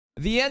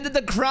The end of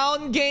the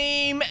crown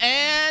game,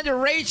 and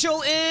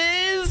Rachel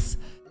is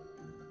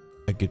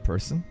a good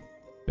person,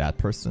 bad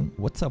person.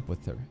 What's up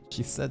with her?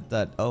 She said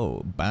that,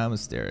 oh,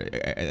 Bam's there,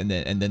 and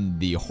then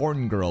the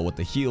horn girl with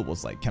the heel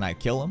was like, can I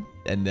kill him?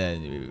 And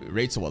then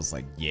Rachel was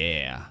like,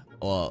 yeah.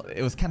 Well,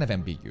 it was kind of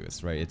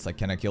ambiguous, right? It's like,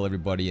 can I kill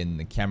everybody? And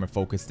the camera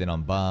focused in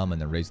on Bam,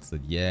 and then Rachel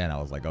said, yeah. And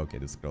I was like, okay,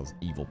 this girl's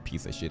evil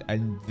piece of shit.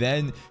 And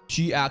then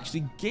she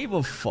actually gave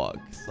a fuck.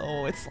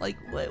 So it's like,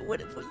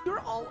 what you're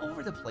all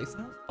over the place.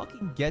 I don't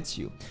fucking get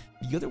you.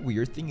 The other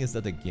weird thing is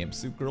that the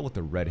Gamsuit girl with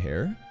the red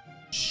hair,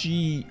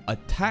 she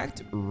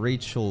attacked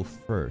Rachel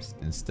first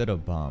instead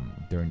of Bam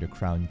during the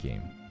crown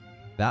game.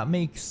 That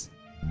makes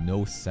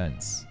no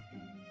sense.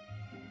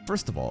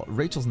 First of all,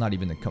 Rachel's not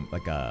even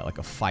like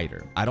a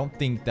fighter. I don't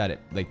think that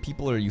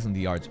people are using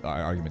the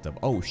argument of,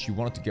 oh, she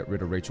wanted to get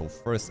rid of Rachel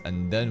first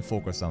and then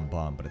focus on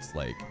Bam, but it's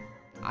like,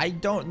 I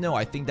don't know.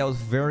 I think that was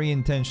very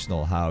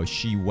intentional how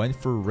she went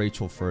for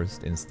Rachel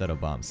first instead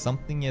of Bam.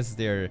 Something is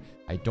there.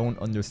 I don't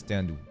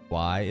understand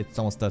why. It's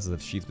almost as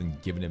if she's been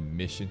given a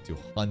mission to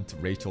hunt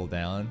Rachel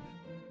down.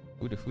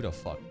 Who the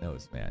fuck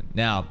knows, man?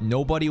 Now,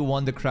 nobody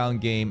won the crown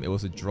game. It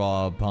was a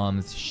draw.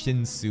 Bam's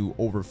Shinsu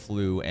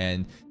overflew,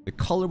 and the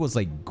color was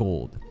like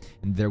gold.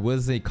 And there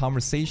was a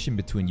conversation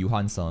between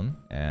Yuhan Sung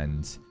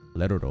and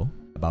Leroro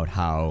about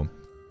how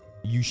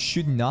you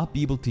should not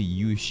be able to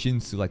use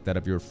Shinsu like that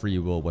of your free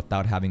will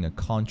without having a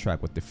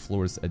contract with the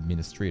floor's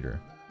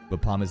administrator.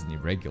 But Bam is an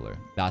irregular.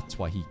 That's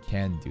why he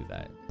can do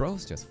that.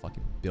 Bro's just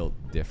fucking built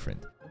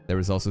different. There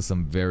was also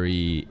some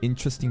very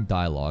interesting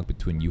dialogue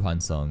between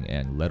Yuhan Sung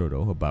and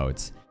Leroro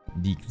about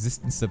the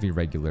existence of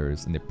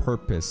irregulars and the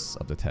purpose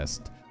of the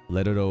test.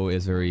 Leroro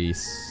is very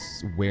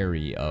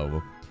wary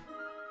of,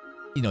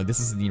 you know, this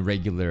is an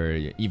irregular.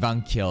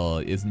 Ivan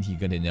Kill, isn't he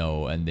gonna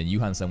know? And then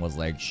Yuhan Sung was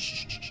like,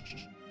 shh, shh, shh,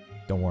 shh.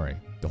 Don't worry.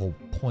 The whole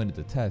point of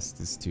the test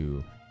is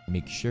to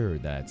make sure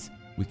that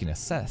we can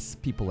assess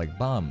people like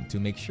Bam, to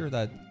make sure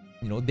that,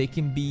 you know, they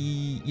can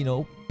be, you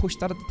know,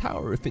 pushed out of the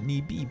tower if it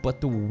need be.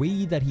 But the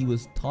way that he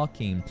was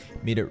talking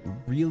made it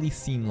really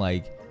seem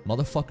like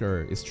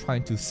motherfucker is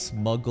trying to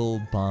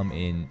smuggle Bam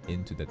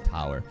into the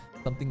tower.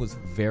 Something was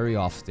very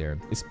off there,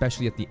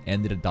 especially at the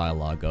end of the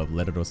dialogue of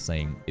Leroro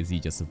saying, is he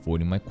just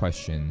avoiding my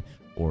question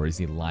or is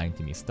he lying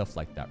to me? Stuff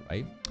like that,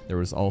 right? There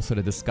was also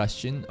the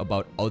discussion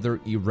about other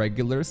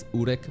irregulars,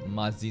 Urek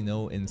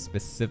Mazino in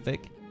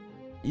specific.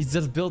 He's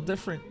just built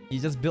different.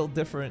 He's just built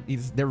different.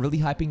 They're really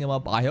hyping him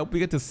up. I hope we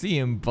get to see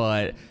him,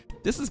 but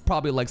this is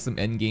probably like some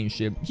endgame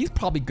shit. He's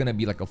probably gonna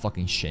be like a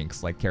fucking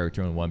Shanks like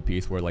character in One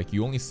Piece where like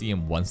you only see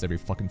him once every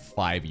fucking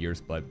 5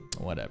 years, but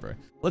whatever.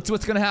 Let's see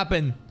what's gonna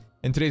happen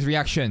in today's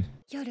reaction.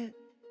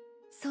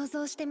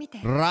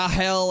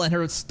 Rahel and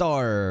her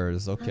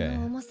stars. Okay.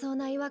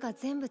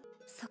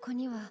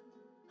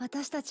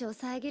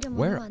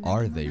 Where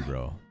are they,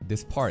 bro?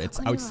 This part,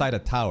 it's outside a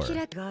tower.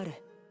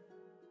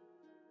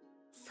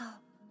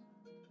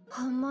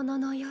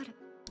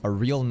 A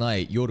real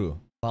night, Yoru.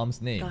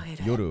 Bam's name,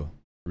 Yoru.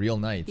 Real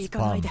nights,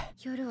 Bam.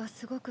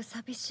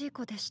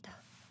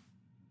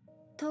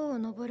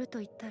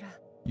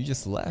 You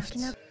just left.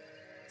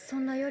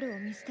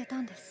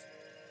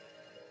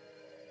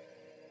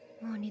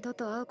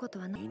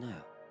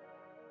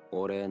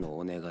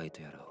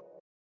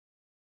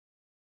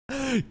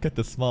 Got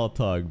the small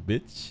talk,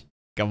 bitch.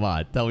 Come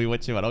on, tell me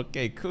what you want.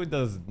 Okay, Kun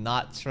does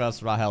not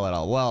trust Rahel at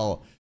all.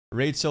 Well,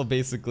 Rachel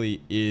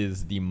basically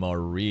is the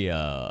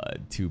Maria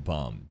to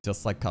Bam.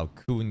 Just like how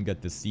Kun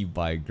got deceived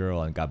by a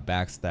girl and got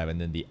backstabbed,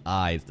 and then the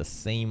eyes, the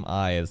same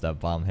eyes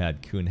that Bam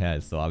had, Kun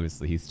has. So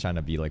obviously he's trying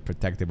to be like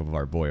protective of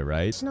our boy,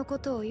 right?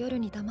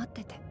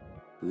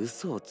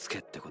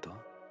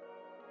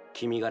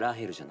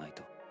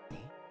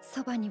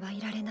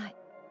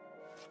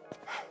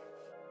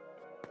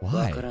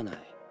 Why?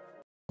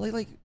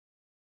 Like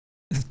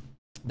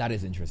that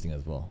is interesting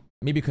as well.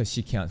 Maybe because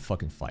she can't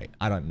fucking fight.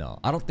 I don't know.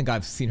 I don't think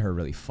I've seen her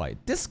really fight.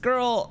 This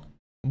girl,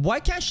 why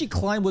can't she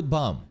climb with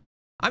Bam?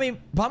 I mean,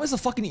 Bam is a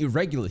fucking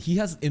irregular. He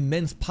has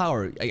immense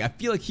power. I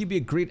feel like he'd be a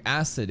great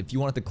asset if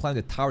you wanted to climb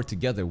the tower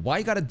together. Why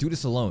you gotta do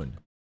this alone?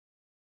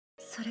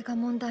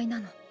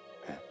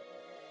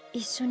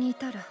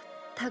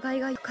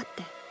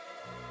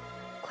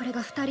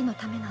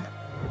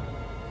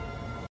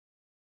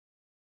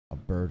 A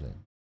burden.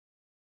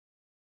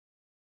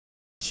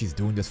 She's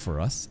doing this for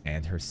us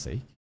and her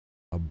sake?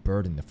 A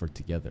burden for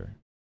together.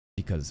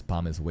 Because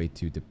Bam is way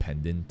too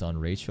dependent on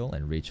Rachel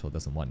and Rachel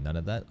doesn't want none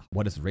of that.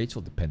 What is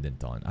Rachel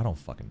dependent on? I don't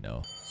fucking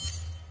know.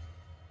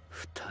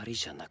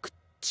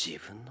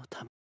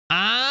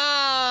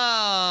 Ah!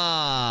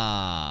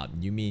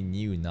 You mean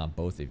you, not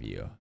both of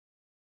you.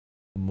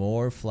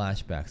 More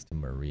flashbacks to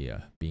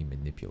Maria being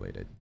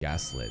manipulated.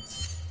 Gaslit.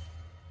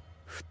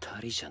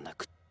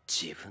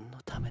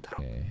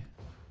 Okay.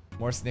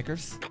 More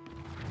Snickers?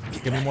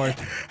 Give me more.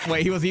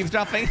 Wait, he was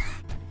eavesdropping?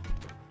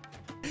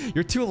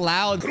 You're too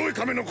loud. It's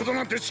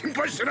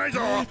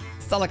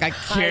not like I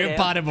care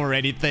about him or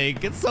anything.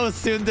 It's so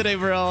soon today,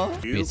 bro.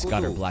 Bitch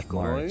got her Black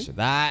March.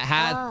 That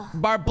had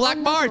Black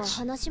March.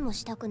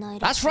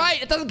 That's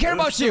right. It doesn't care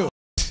about you.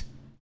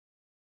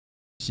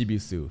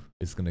 Shibisu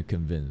is gonna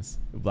convince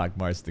Black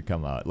Mars to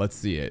come out. Let's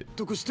see it.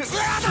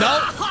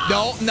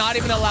 No, not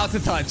even allowed to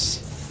touch.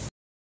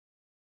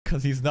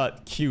 Cause he's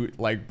not cute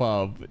like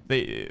Bob.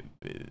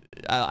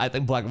 I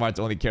think Black Mars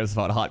only cares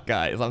about hot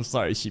guys. I'm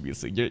sorry,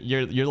 Shibisu.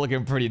 You're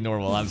looking pretty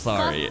normal. I'm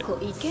sorry.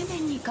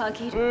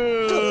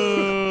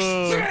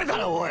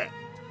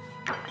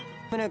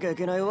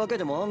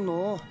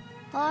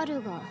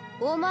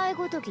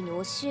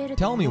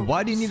 Tell me,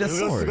 why do you need a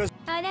sword?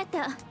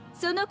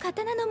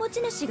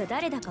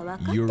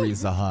 Yuri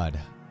Zahad.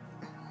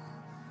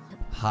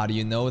 How do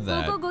you know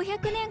that?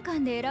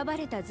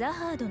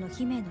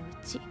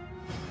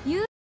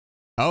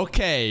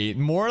 Okay,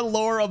 more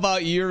lore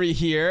about Yuri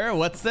here.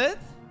 What's it?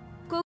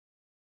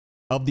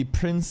 Of the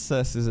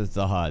princesses of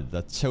Zahad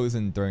that's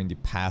chosen during the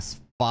past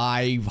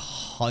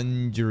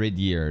 500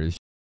 years,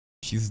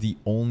 she's the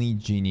only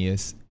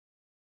genius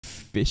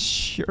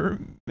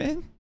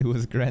fisherman who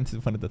was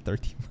granted one of the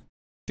 13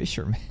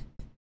 fishermen.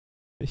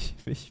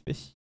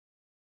 Fish.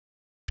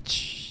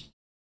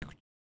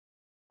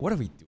 What are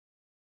we doing?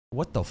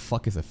 What the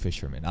fuck is a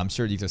fisherman? I'm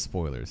sure these are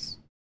spoilers.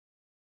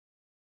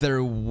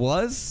 There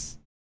was...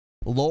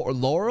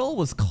 Laurel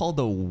was called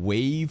a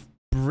wave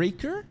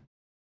breaker.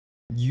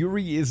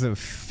 Yuri is a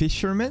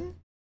fisherman.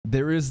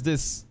 There is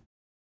this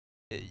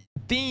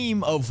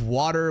theme of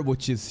water,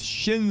 which is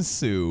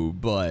Shinsu,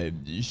 but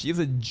she's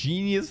a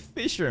genius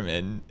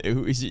fisherman.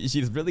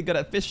 She's really good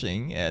at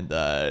fishing, and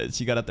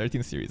she got a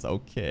 13th series.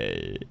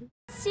 Okay.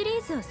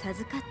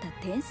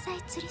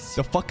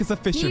 The fuck is a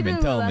fisherman?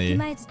 Tell me.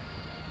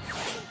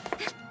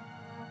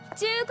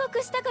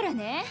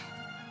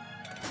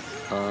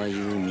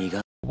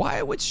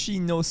 Why would she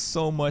know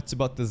so much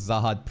about the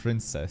Zahad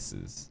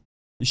princesses?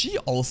 Is she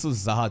also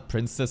Zahad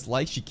princess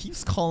like? She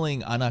keeps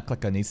calling Anak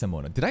like a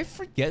Nisamona. Did I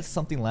forget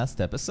something last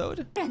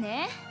episode?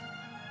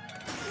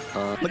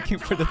 Looking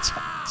for the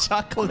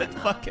chocolate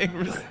fucking...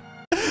 Yo!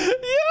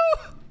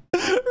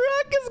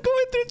 Rack is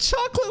going through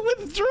chocolate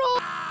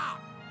withdrawal!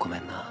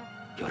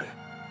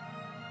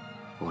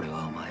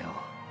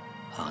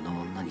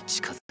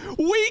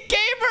 We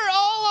gave her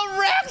all a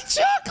Rack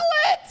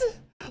chocolate!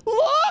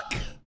 Look!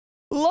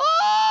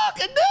 Look!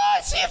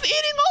 No! She's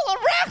eating all the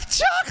Rack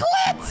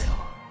chocolate!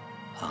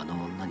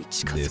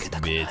 This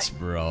bitch,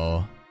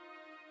 bro.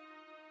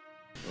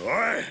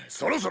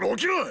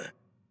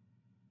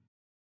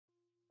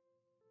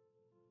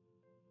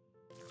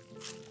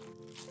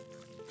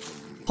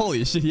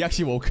 Holy shit, he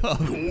actually woke up.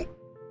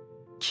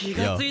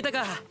 Yo.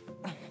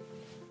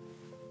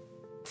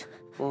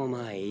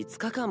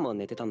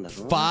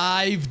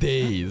 5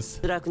 days.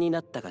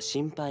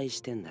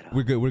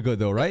 We're good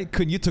though, right?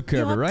 Kun, you took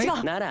care of it, right?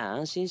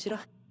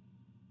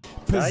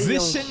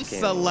 Position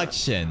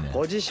selection.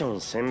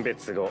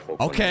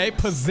 Okay,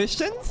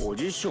 positions?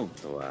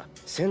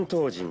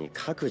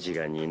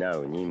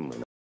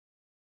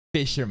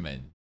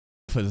 Fisherman.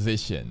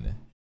 Position.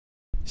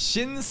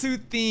 Shinsu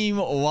theme,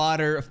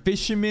 water,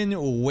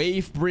 fisherman,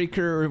 wave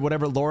breaker, or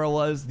whatever Laura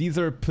was. These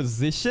are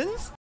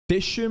positions.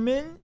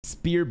 Fisherman,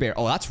 spear bearer.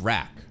 Oh, that's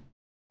Rack.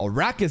 Oh,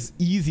 Rack is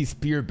easy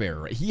spear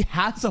bearer. He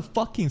has a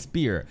fucking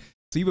spear.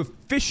 So you have a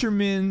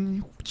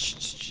fisherman,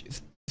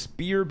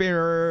 spear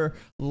bearer,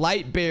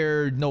 light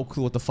bearer. No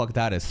clue what the fuck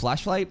that is.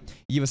 Flashlight.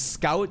 You have a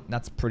scout.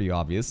 That's pretty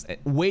obvious.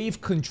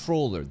 Wave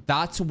controller.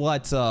 That's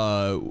what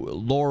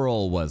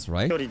Laurel was,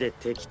 right?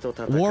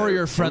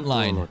 Warrior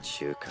frontline.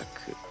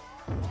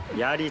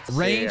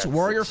 Range.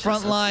 Warrior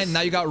frontline.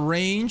 Now you got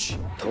range.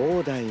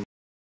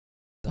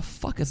 The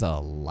fuck is a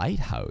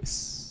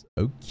lighthouse?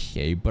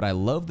 Okay, but I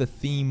love the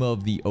theme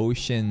of the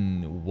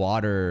ocean,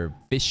 water,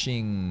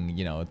 fishing,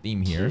 you know,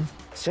 theme here.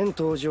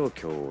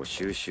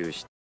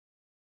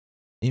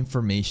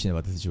 Information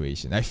about the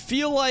situation. I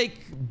feel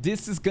like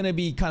this is gonna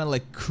be kind of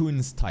like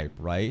Kun's type,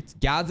 right?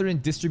 Gather and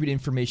distribute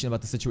information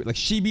about the situation. Like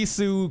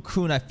Shibisu,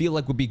 Kun, I feel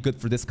like would be good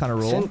for this kind of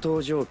role.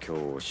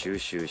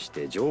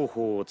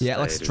 Yeah,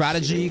 like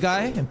strategy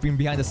guy and being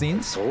behind the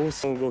scenes. Spy.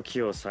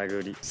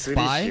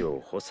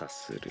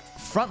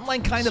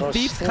 Frontline kind of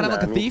thief, kind of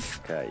like a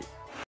thief.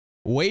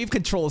 Wave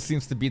control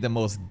seems to be the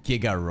most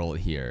giga role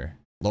here.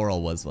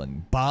 Laurel was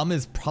one. Bomb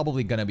is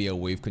probably gonna be a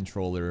wave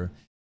controller.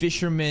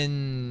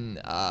 Fisherman,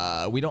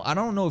 I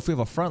don't know if we have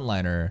a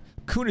frontliner.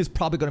 Kun is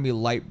probably going to be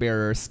light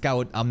bearer.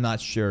 Scout, I'm not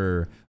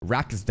sure.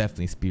 Rack is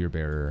definitely spear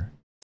bearer.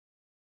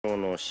 Cool.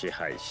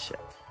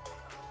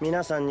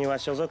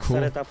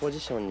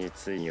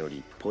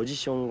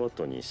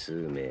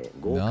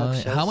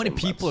 How many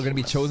people are going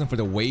to be chosen for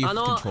the wave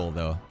control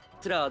though?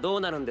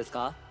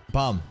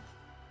 Bomb.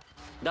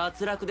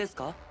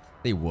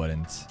 They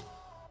wouldn't.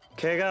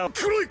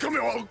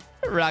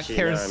 Rack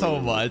cares so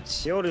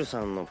much.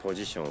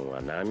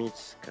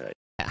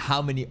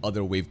 How many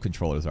other wave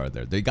controllers are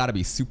there? They gotta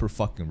be super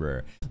fucking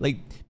rare. Like,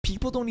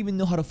 people don't even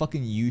know how to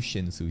fucking use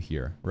Shinsu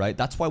here, right?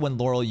 That's why when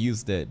Laurel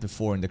used it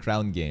before in the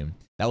Crown game,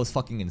 that was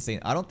fucking insane.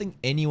 I don't think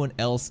anyone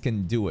else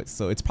can do it,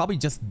 so it's probably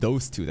just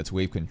those two that's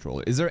wave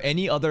controller. Is there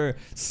any other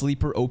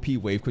sleeper OP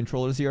wave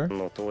controllers here?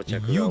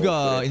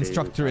 Yuga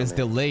instructor is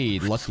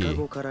delayed. Lucky.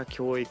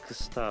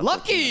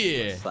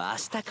 Lucky!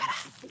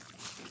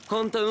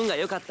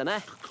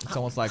 It's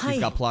almost like he's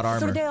got plot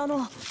armor.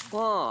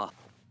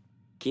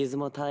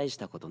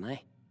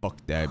 Fuck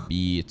that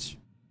bitch.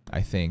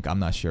 I think. I'm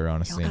not sure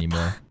honestly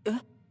anymore.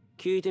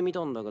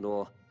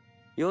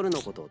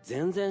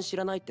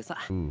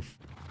 Oof.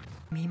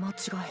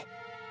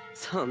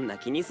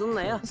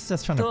 It's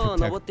just trying to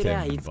protect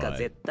him,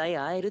 but...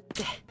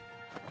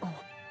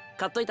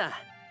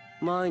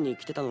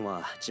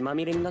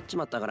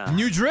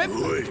 New drip?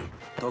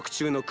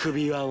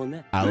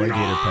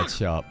 Alligator pet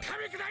shop.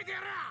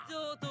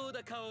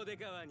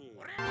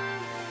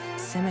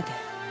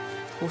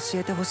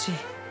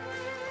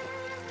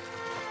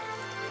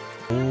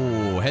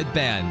 Oh,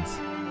 headband.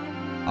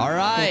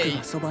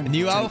 Alright.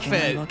 New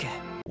outfit.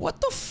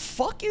 What the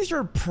fuck is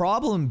your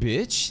problem,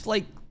 bitch?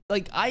 Like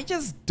I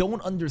just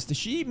don't understand.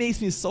 She makes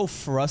me so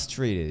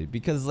frustrated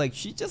because like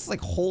she just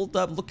like hold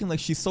up looking like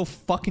she's so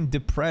fucking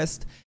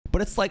depressed.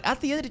 But it's like at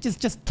the end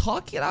just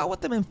talk it out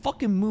with them and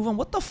fucking move on.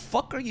 What the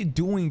fuck are you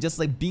doing? Just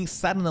like being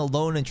sad and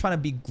alone and trying to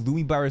be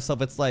gloomy by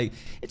herself. It's like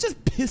it's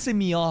just pissing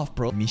me off,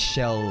 bro.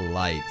 Michelle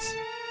Light.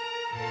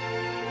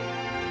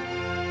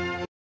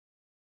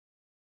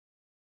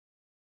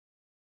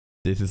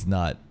 This is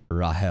not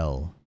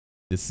Rahel.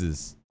 This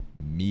is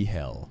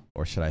Michelle,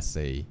 or should I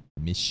say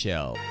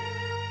Michelle.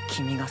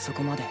 She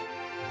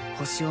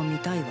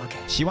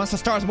wants the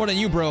stars more than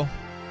you, bro.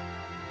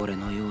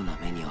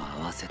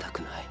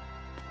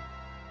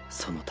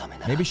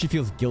 Maybe she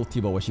feels guilty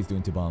about what she's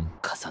doing to Bomb.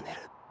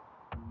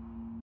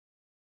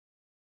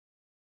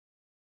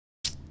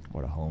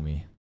 What a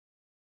homie.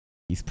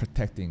 He's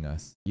protecting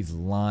us. He's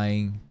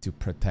lying to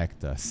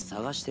protect us.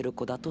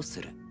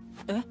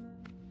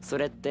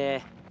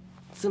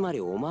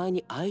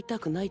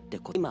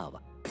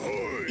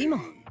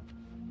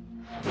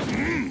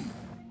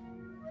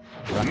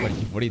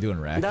 What are you doing,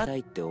 Rack?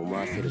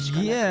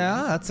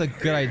 Yeah, that's a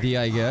good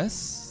idea, I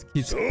guess.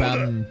 Keeps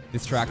Bam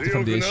distracted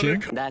from the issue.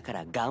 So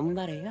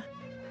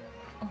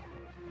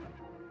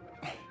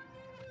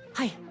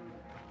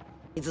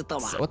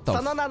what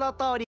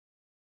the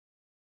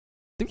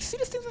did we see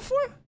this thing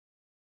before?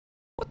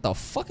 What the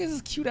fuck is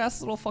this cute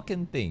ass little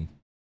fucking thing?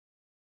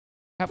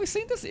 Have we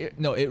seen this?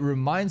 No, it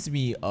reminds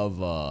me of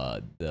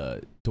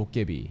the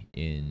Dokebi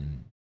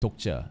in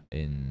Dokja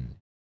in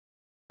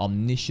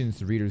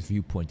Omniscience Reader's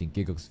Viewpoint in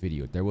Gigok's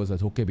video. There was a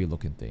Dokebi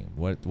looking thing.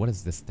 What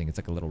is this thing? It's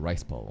like a little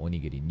rice ball.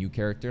 Onigiri. New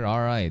character?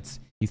 Alright.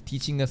 He's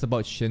teaching us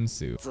about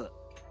Shinsu.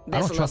 I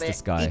don't trust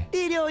this guy.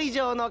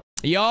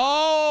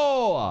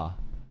 Yo!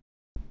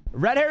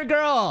 Red hair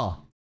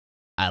girl!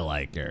 I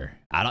like her.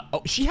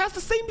 Oh, she has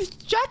the same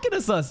jacket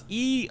as us.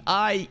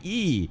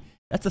 EIE.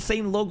 That's the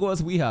same logo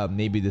as we have.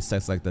 Maybe this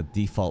is like the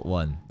default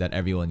one that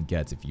everyone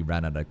gets if you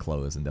ran out of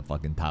clothes in the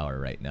fucking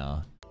tower right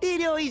now.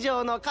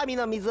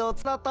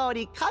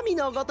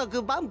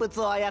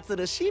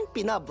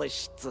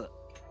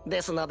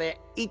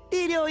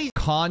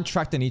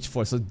 Contract on each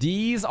floor. So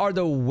these are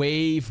the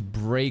wave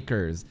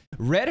breakers.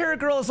 Red hair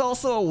girl is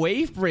also a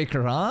wave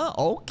breaker, huh?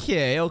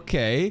 Okay,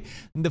 okay.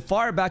 And the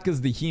far back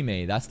is the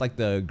Hime. That's like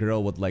the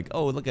girl with like,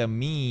 oh, look at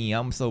me.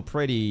 I'm so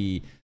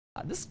pretty.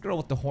 This girl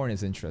with the horn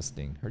is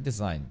interesting. Her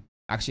design.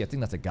 Actually, I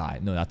think that's a guy.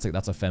 No, that's a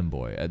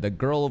femboy. The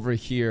girl over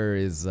here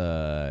is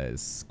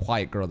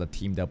quiet girl that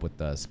teamed up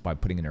with us by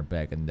putting in her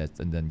bag, and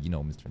then you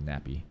know Mr.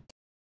 Nappy.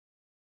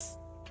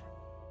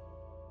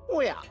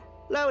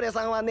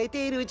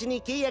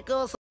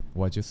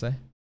 What'd you say?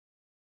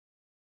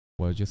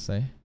 What'd you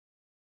say?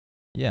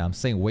 Yeah, I'm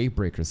saying wave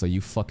breaker, so you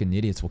fucking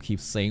idiots will keep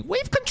saying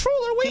wave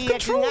controller, wave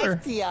controller.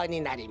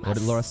 What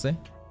did Laura say?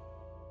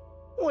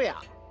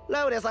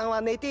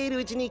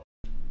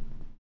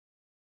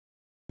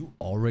 You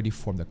already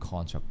formed a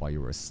contract while you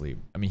were asleep.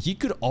 I mean, he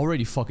could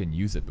already fucking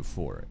use it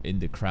before in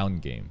the Crown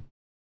game.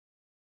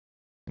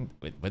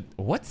 But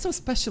what's so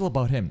special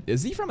about him?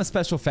 Is he from a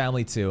special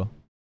family too?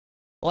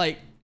 Like,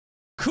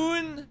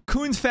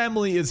 Kun's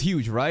family is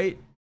huge, right?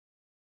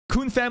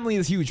 Kun family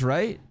is huge,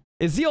 right?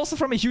 Is he also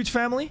from a huge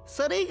family? It's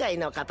like he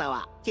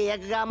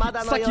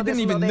didn't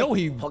even know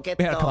he had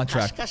a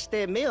contract.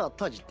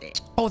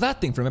 Oh,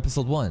 that thing from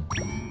episode 1.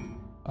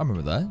 I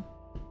remember that.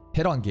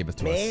 Head-on gave it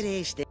to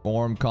us.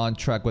 Form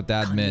contract with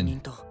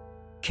admin.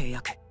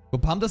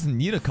 But Pam doesn't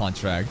need a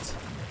contract.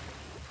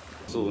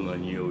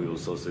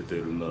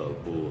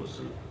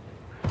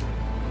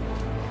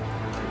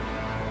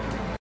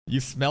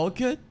 You smell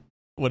good?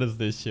 What is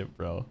this shit,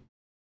 bro?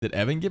 Did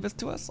Evan give it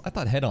to us? I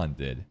thought Head-on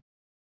did.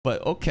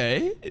 But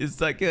okay,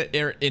 it's like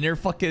an inner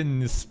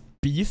fucking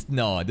beast.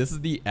 No, this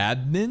is the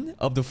admin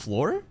of the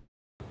floor?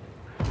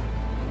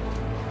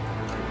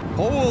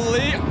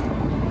 Holy...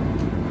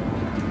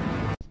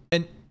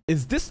 And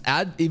is this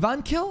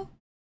Ivan Kill?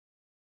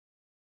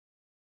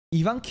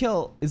 Ivan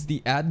Kill is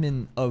the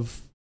admin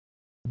of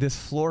this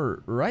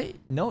floor, right?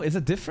 No, is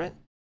it different?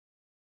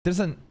 There's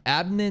an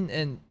admin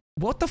and...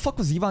 What the fuck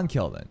was Ivan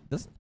Kill then?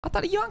 I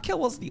thought Ivan Kill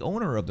was the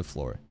owner of the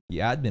floor. The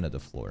admin of the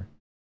floor.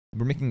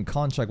 We're making a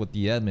contract with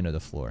the admin of the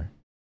floor.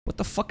 What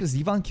the fuck is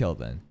Ivan Kill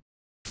then?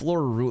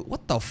 Floor root.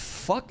 What the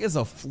fuck is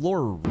a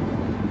floor root?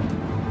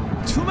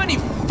 Too many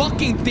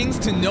fucking things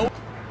to know.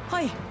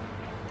 Hi.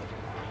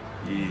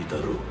 いいだ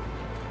ろう。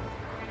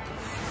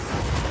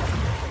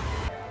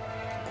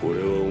こ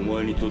れはお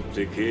前にとっ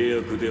て契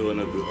約では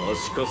なく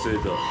足かせ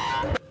だ。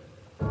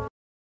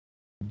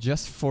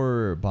 Just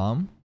for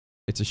Bomb,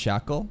 it's a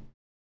shackle,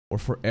 or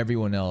for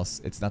everyone else,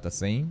 it's not the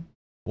same.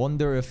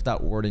 Wonder if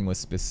that wording was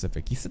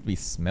specific. He said we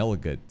smell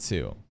good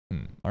too.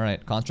 All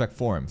right, contract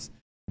forms.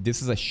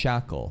 This is a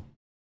shackle.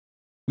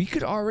 We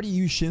could already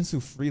use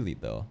Shinsu freely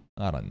though.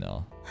 I don't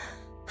know.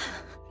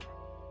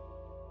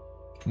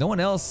 No one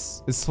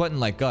else is sweating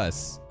like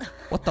us.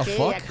 What the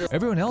fuck?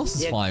 Everyone else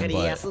is fine,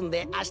 but...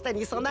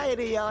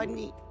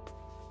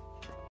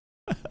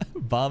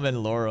 Bomb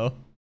and Laura.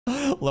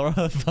 Laura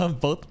and Bomb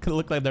both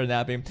look like they're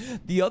napping.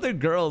 The other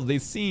girls, they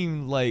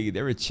seem like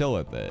they were chill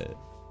with it.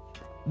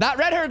 That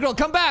red-haired girl,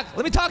 come back!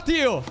 Let me talk to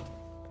you!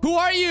 Who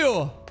are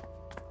you?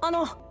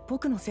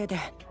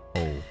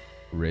 Oh,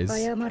 Riz?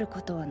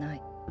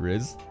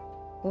 Riz?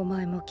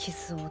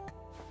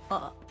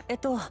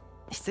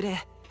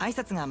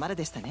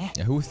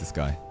 Yeah, who is this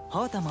guy?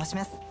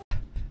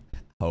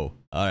 Ho.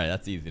 Alright,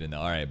 that's easy to know.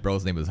 Alright,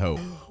 bro's name is Ho.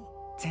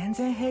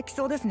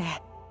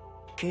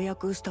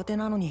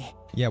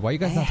 Yeah, why are you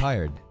guys not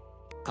tired?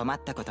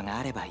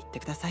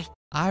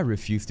 I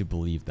refuse to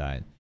believe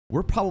that.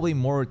 We're probably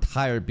more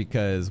tired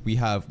because we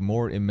have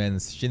more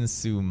immense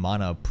Shinsu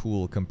mana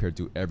pool compared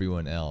to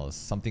everyone else.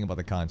 Something about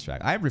the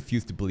contract. I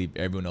refuse to believe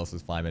everyone else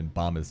is fine and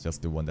Bomb is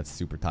just the one that's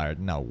super tired.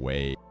 No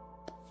way.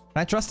 Can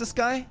I trust this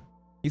guy?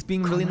 He's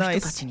being really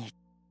nice. To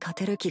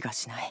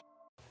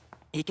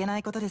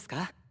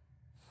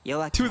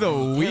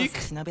the weak?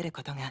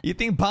 You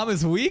think Bomb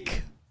is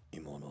weak?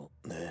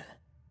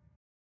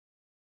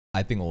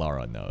 I think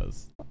Lara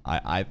knows.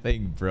 I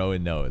think bro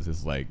knows.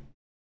 It's like,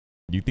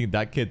 you think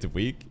that kid's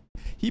weak?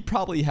 He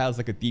probably has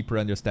like a deeper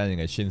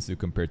understanding of Shinsu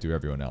compared to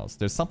everyone else.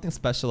 There's something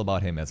special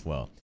about him as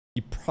well.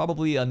 He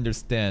probably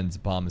understands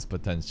Bomb's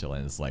potential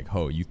and it's like,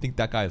 oh, you think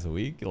that guy's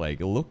weak? Like,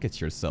 look at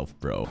yourself,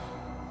 bro.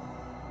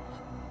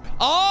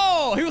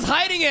 Oh, he was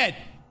hiding it!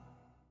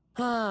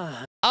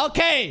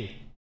 Okay!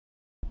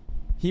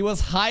 He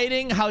was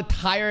hiding how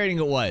tiring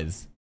it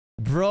was.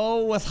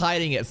 Bro was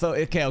hiding it. So,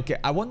 okay.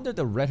 I wonder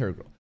the red-haired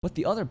girl. But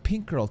the other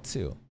pink girl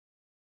too.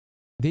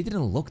 They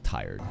didn't look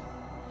tired.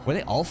 Were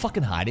they all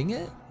fucking hiding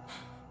it?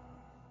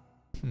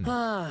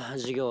 Alright,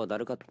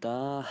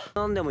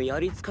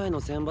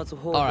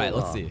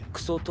 let's see.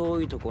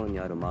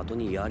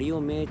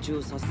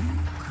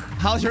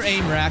 How's your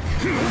aim, Rack?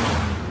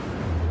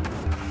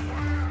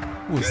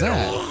 Who's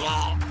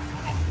that?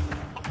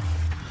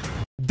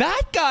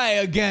 That guy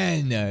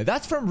again!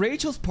 That's from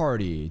Rachel's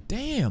party.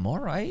 Damn,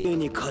 alright.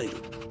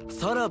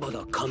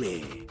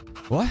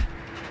 What?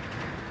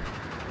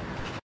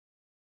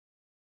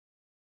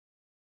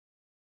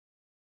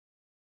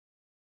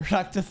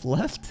 Rack just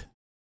left?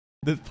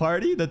 The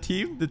party? The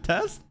team? The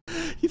test?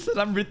 He said,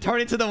 I'm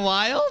returning to the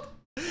wild?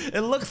 It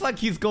looks like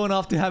he's going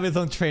off to have his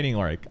own training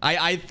arc.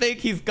 I think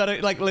he's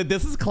gonna, like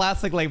this is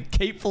classic, like,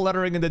 cape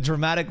fluttering in the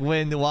dramatic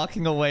wind,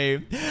 walking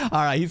away.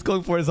 Alright, he's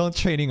going for his own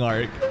training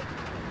arc.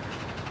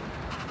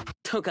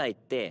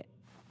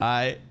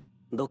 Alright.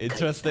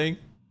 Interesting.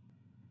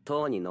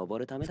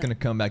 It's gonna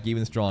come back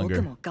even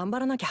stronger.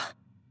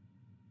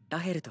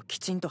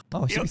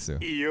 Oh, Shisu.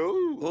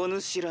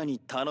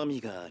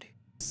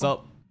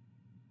 Sup?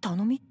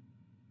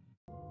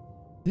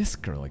 This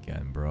girl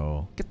again,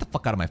 bro. Get the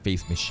fuck out of my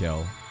face,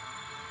 Michelle.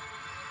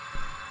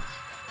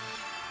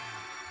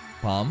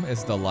 Bomb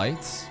is the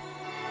lights.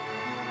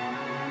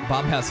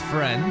 Bomb has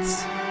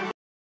friends.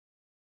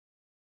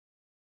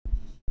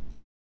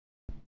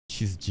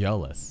 She's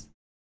jealous.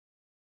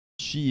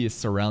 She is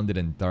surrounded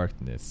in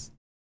darkness.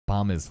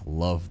 Bomb is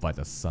loved by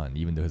the sun,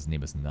 even though his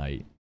name is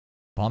Night.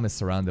 Bomb is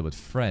surrounded with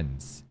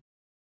friends.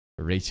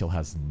 Rachel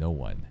has no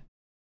one.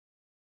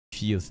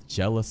 She is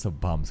jealous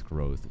of Bomb's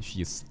growth.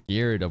 She is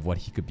scared of what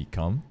he could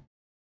become.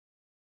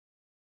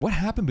 What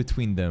happened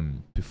between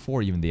them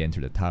before even they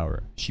entered the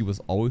tower? She was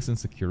always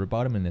insecure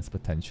about him and his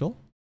potential?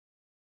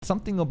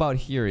 Something about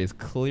here is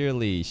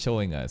clearly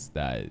showing us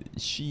that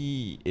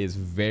she is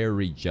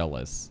very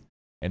jealous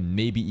and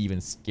maybe even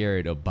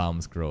scared of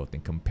Bomb's growth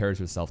and compares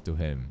herself to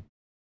him.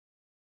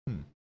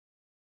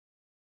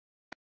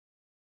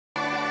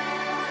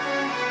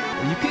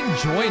 You can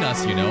join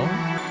us, you know?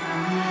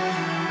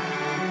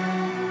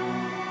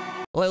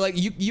 Like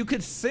you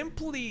could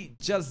simply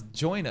just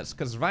join us,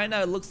 because right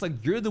now it looks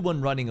like you're the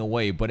one running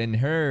away, but in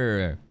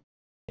her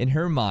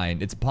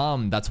mind, it's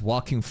Bomb that's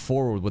walking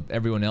forward with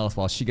everyone else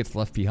while she gets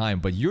left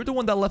behind, but you're the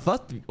one that left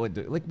us.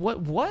 Like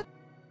what?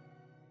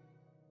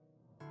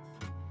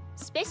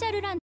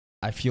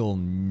 I feel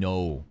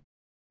no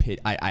pit.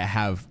 I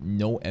have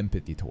no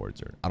empathy towards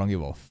her. I don't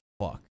give a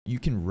fuck. You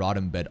can rot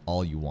in bed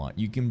all you want.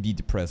 You can be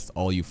depressed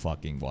all you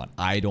fucking want.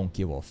 I don't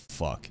give a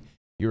fuck.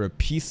 You're a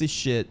piece of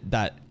shit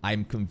that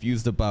I'm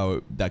confused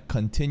about, that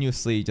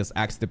continuously just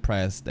acts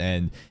depressed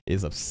and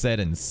is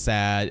upset and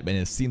sad, and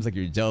it seems like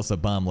you're jealous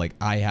of Bomb. Like,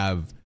 I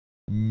have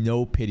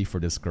no pity for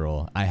this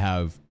girl. I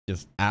have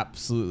just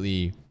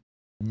absolutely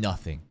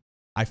nothing.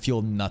 I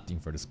feel nothing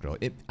for this girl.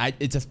 It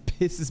just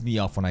pisses me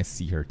off when I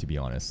see her, to be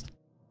honest.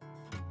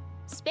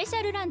 スペシ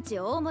ャルランチ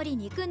大盛り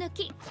肉抜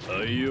き。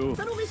はいよ。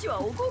その飯は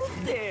おごる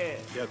って。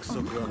約束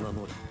は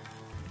守る。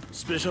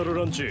スペシャル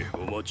ランチお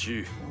待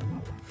ち。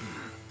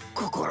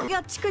心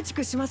がチクチ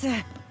クします。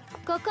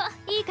ここ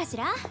いいかし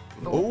ら？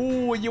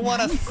 Oh, you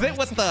wanna sit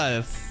with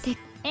us?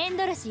 エン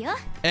ドロシよ。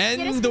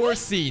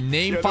Endorsi,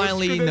 name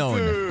finally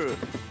known.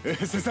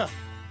 ささ。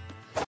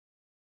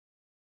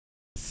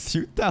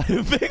Shoot down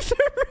a picture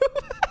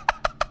room.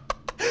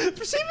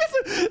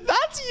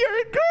 That's your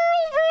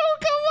girl, bro.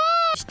 Come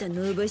on. 下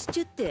伸ばし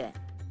ちゃって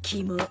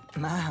キモ。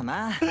まあ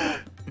まあ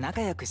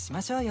仲良くし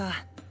ましょうよ。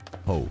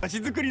 Oh,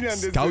 足作りなんで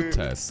す。 scout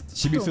test.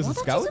 Shibisu's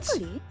scouts?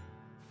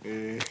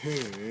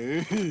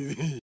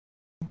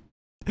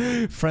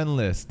 Friend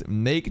list.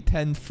 Make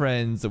 10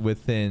 friends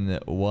within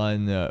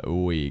 1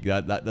 week.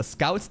 That the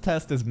scouts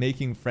test is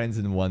making friends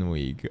in 1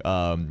 week.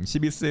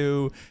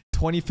 Shibisu,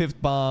 25th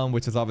bomb,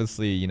 which is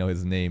obviously, you know,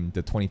 his name,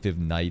 the 25th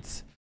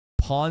knight.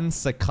 Pon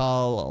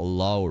Sekal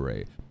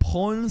Laure.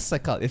 Pon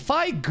Sekal. If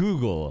I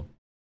Google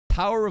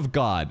Tower of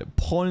God,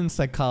 Pon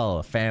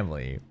Sekal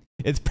family,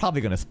 it's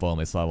probably gonna spoil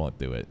me, so I won't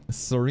do it.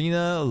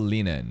 Serena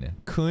Linen.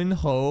 Kun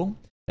Ho.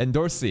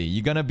 Endorsi,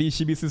 you gonna be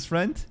Shibisu's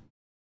friend?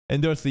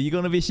 Endorsi, you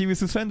gonna be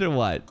Shibisu's friend or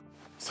what?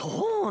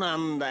 そうな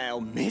んだよ。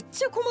めっ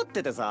ちゃ困っ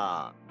てて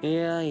さ。い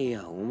やい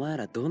や、お前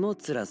らどの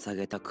面下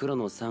げた黒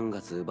の3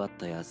月奪っ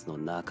たやつの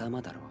仲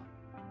間だろ。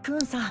く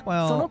んさん、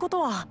 Well, そのこ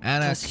とは。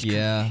 Anak,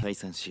 yeah. 解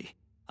散し、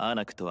ア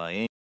ナクとは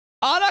縁。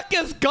 Anak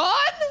is gone?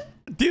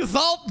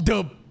 Dissolved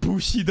the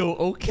Bushido,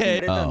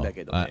 okay. Oh,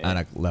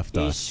 Anak left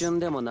一 us. 瞬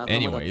でも仲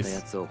間だった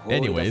やつを放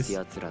り出す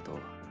やつらと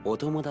お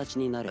友達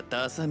になる。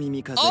ダサ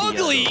耳飾りや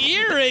ろ。 Ugly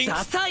earrings?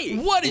 ダサい。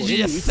 What did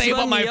you just say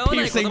about my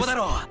piercings?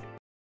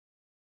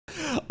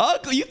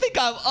 Ugly? You think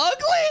I'm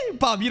ugly?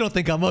 Bob, you don't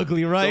think I'm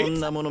ugly, そ right?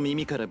 んなもの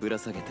耳からぶら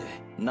下げて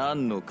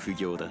何の苦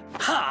行だ。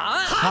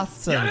は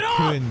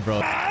Hatsun-kun, bro.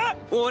 あ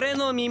俺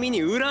の耳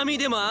に恨み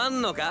でもあ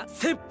んのか。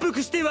切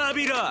腹して詫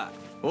びろ。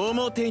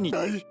表に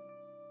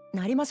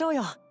なりましょう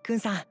よ、くん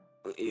さん。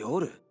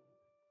夜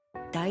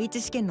第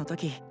一試験の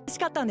時、し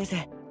かったんです。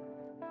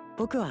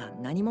僕は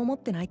何も持っ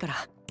てないか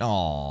ら。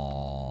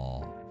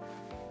 Aww.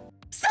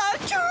 サン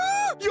キュー。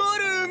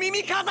夜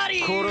耳飾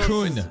り。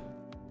 Kun.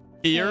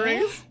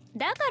 Earrings?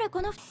 だから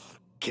この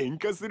喧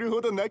嘩する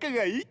ほど仲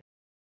がいい。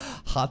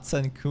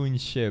 Hatsun-kun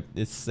ship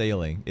is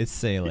sailing. It's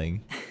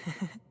sailing.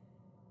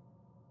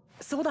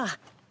 そうだ、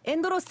エ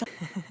ンドロスさん。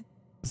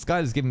 This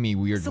guy is giving me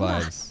weird そう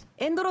だ、 vibes.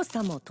 エンドロス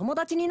さんも友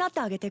達になっ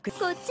てあげてく。こっ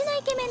ちの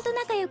イケメンと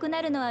仲良く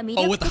なるのは魅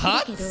Oh, 力 with 的 the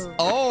だけ hats?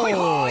 ど。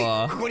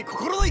Oh! ここに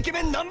心のイケ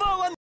メンナンバー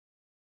ワン。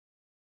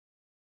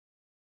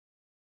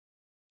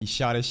 He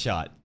shot his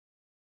shot.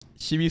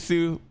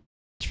 Shibisu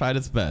tried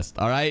his best,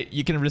 alright?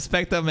 You can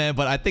respect that man,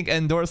 but I think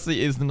Endorsi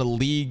is in a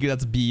league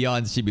that's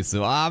beyond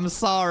Shibisu. I'm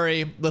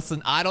sorry.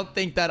 Listen, I don't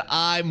think that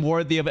I'm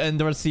worthy of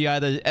Endorsi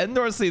either.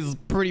 Endorsi is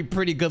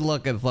pretty good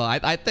looking, so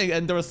I think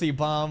Endorsi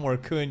Bomb or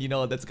Kun, you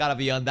know, that's gotta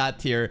be on that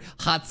tier.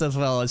 Hats as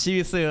well.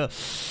 Shibisu,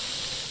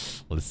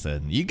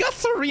 listen, you got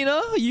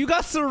Serena. You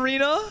got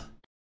Serena.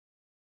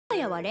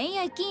 やは恋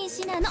愛禁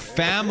止なの。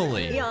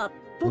 Family. いや、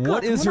僕は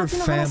What 友 is your 達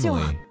の話を。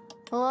 family?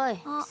 おい、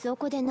そ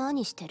こで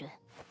何してる？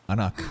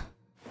 Anak.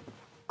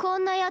 こ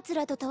んな奴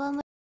らと戯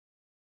れ。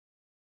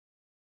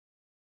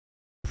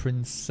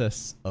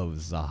 Princess of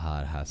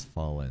Zahad has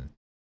fallen.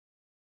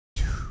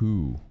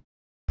 2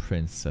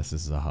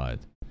 Princesses Zahad.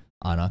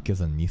 Anak is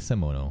a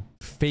Nisemono.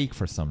 Fake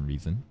for some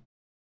reason.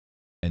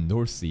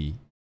 Endorsi,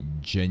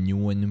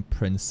 genuine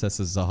Princess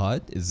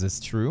Zahad. Is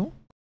this true?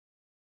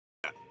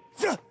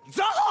 ザ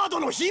ハード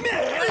の姫。じゃ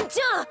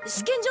あ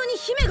試験場に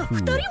姫が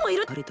2人もい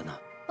る。借りた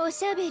な。お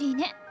しゃべり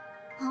ね。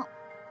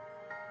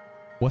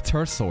 What's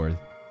her sword?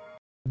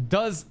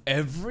 Does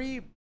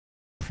every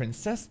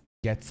princess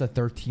gets a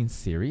 13th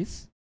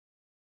series?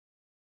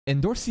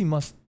 Endorsi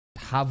must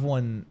have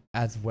one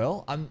as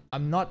well. I'm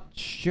not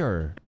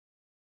sure.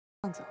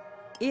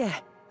 い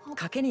え、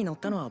賭けに乗っ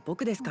たのは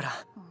僕ですから。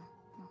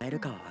会える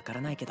かはわか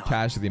らないけど。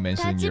 Casually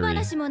mentioning 立ち Yuri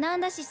話もな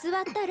んだし座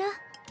ったら。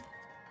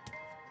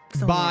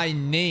 by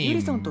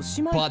name,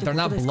 but they're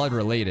not blood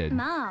related.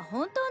 まあ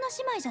本当の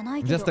姉妹じゃな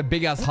いけど。 Just a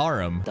big ass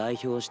harem. 代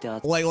表して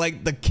集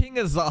Like the king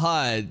of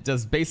Zahad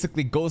just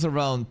basically goes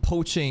around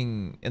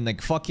poaching and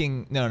like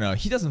fucking. No,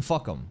 he doesn't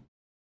fuck them.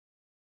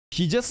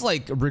 He just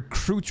like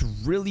recruits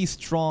really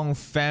strong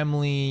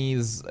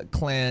families,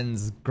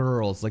 clans,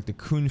 girls. Like the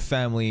Kun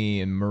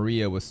family and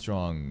Maria was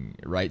strong,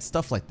 right?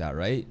 Stuff like that,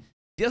 right?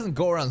 He doesn't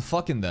go around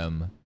fucking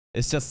them.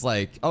 It's just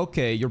like,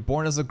 okay, you're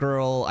born as a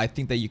girl. I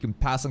think that you can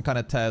pass some kind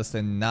of test,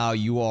 and now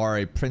you are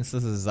a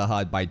princess of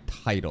Zahad by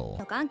title.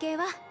 関係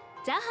は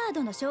ザハー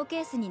ドのショー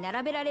ケースに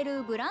並べられ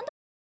るブランド。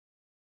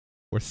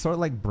 We're sort of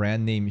like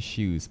brand name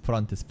shoes put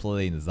on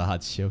display in the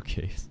Zahad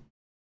showcase.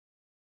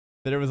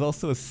 There was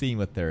also a scene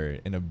with her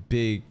in a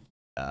big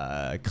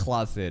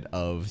closet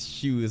of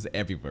shoes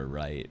everywhere,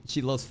 right?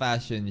 She loves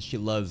fashion, she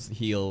loves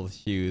heels,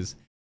 shoes,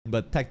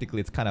 but technically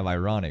it's kind of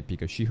ironic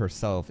because she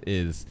herself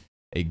is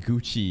a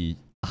Gucci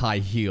high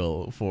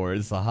heel for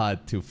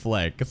Zahad to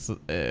flex.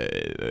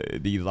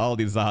 All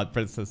these Zahad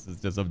princesses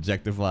just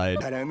objectified.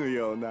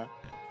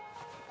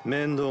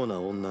 面倒な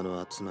女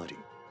の集まり。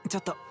ちょ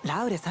っと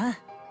ラウレさん。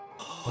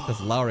 What does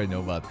Laura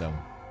know about them?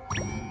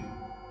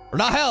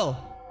 Rahel!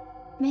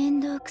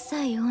 面倒く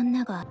さい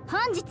女が。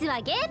本日は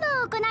ゲーム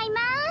を行い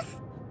ます。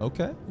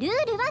 Okay. ル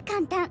ールは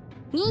簡単。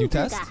人数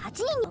が8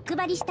人にお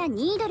配りした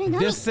ニードルの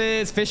み。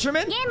 This is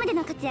Fisherman? ゲームで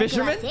の活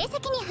躍は成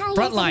績に反映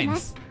Front されま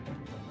す。 lines.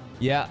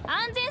 Yeah.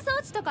 安全装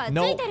置とかつい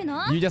No, てる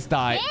の？ you just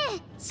die.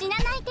 死な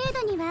ない程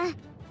度には。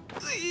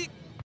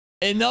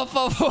 Enough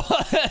of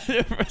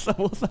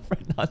what's up for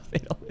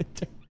non-fatal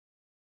injury?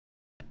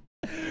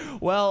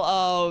 Well,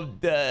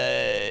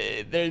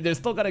 they're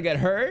still gonna get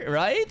hurt,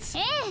 right?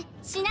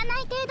 死なな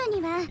い程度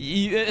には。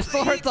 It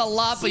still hurts a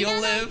lot, but 死 you'll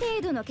なない live.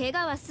 程度の怪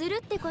我はす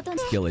るってことね。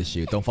 Skill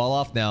issue. Don't fall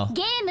off now.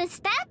 ゲームス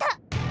タート。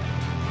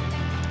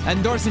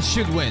 Endorsi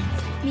should win.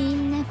 み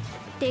んな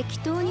適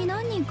当に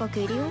何人か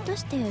蹴り落と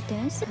して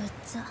点数。 She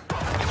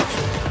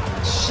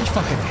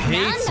fucking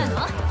hates なん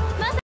な her. の？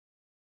まさ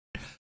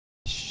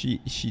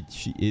She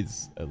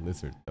is a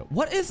lizard though.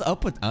 What is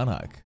up with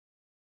Anak?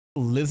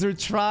 Lizard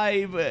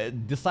tribe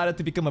decided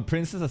to become a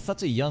princess at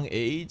such a young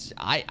age?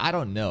 I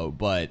don't know,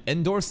 but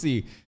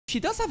Endorsi,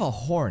 she does have a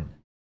horn.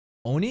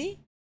 Oni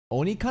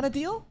kind of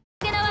deal?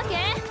 けなわけ？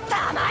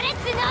黙れ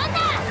つの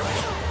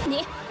女。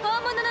に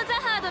本物のザ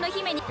ハードの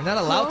姫に。 You're not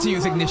allowed to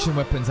use ignition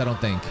weapons, I don't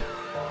think.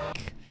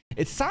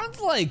 It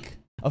sounds like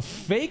a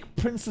fake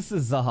Princess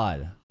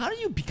Zahad. How do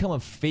you become a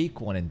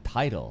fake one in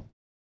title?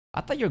 I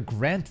thought you're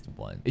granted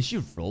one. Is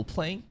she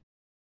role-playing?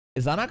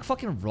 Is Anak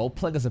fucking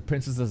role-playing as a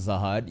Princess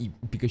Zahad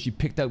because she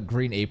picked up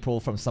Green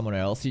April from someone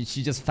else?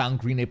 She just found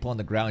Green April on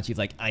the ground. She's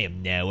like, I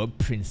am now a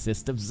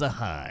Princess of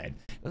Zahad.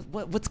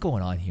 What's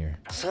going on here?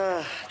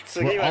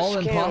 We're all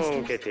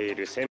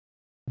imposters?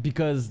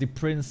 Because the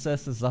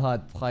Princess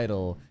Zahad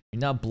title,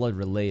 you're not blood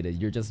related.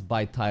 You're just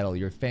by title.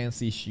 Your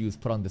fancy shoes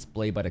put on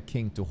display by the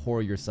king to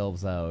whore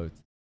yourselves out.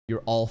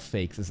 You're all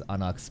fakes is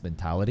Anak's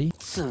mentality.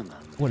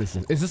 What is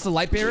this? Is this the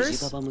light bearers?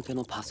 This is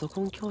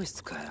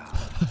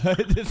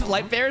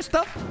light bearer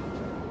stuff?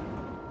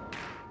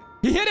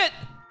 He hit it!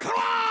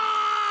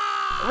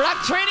 Rack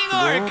training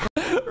arc!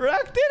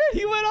 Rack did it!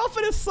 He went off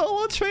in a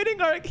solo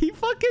training arc! He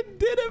fucking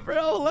did it,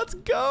 bro! Let's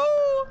go!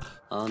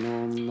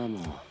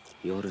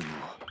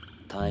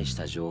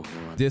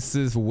 This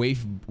is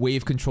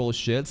wave control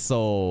shit,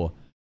 so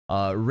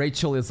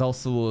Rachel is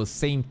also the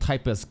same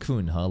type as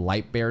Kun, huh?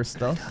 Light bearer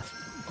stuff?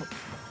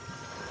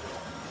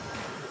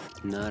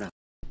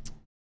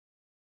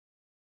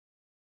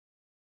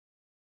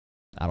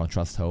 I don't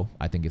trust Ho.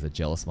 I think he's a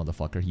jealous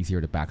motherfucker. He's here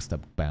to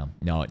backstab Bam.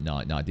 No.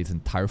 This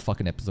entire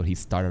fucking episode he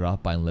started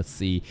off by, let's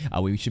see,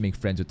 we should make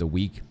friends with the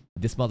weak.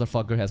 This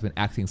motherfucker has been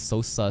acting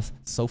so sus,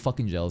 so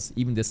fucking jealous.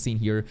 Even this scene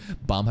here,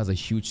 Bam has a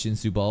huge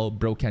Shinsu ball.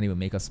 Bro can't even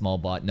make a small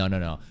bot.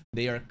 No.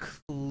 They are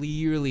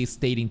clearly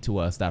stating to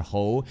us that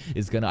Ho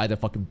is gonna either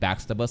fucking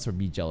backstab us or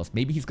be jealous.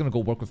 Maybe he's gonna go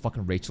work with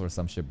fucking Rachel or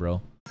some shit,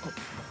 bro.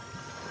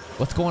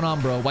 What's going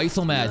on, bro? Why are you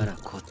so mad?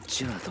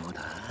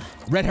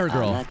 Red hair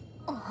girl.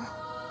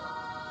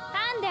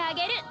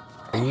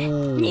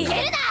 Ooh.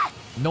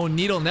 No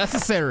needle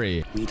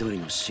necessary.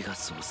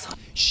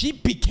 She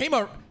became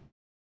a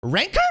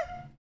ranker?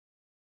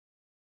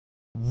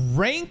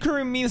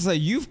 Ranker means that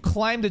you've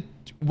climbed it.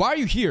 Why are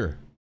you here?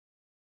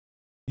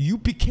 You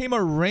became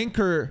a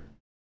ranker.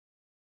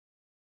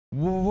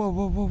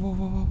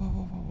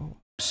 Whoa.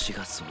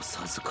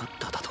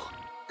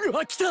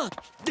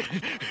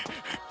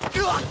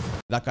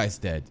 That guy's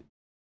dead.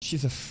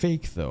 She's a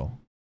fake though.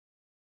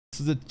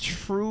 So the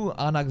true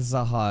Anak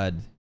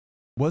Zahad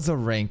was a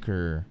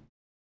ranker,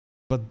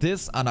 but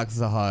this Anak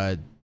Zahad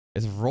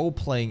is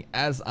role-playing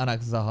as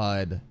Anak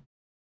Zahad.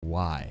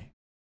 Why?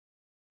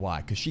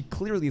 Because she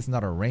clearly is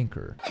not a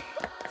ranker.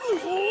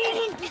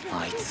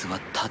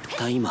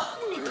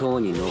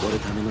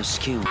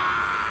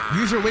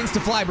 Use your wings to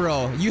fly,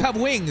 bro. You have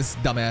wings,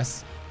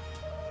 dumbass.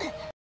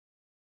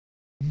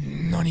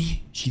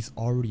 Nani? She's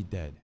already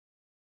dead.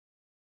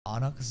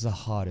 Anak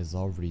Zahad is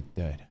already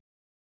dead.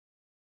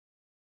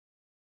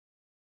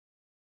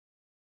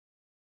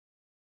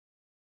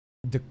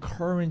 The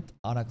current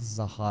Anak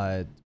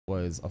Zahad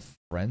was a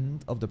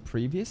friend of the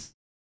previous,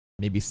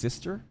 maybe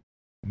sister,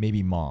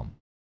 maybe mom.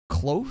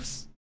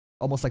 Close,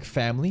 almost like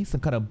family,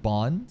 some kind of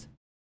bond.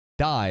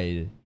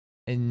 Died,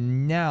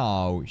 and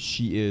now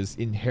she is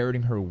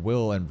inheriting her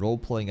will and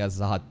role-playing as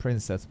Zahad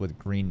Princess with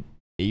Green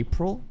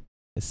April.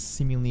 Is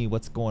seemingly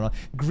what's going on.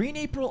 Green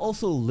April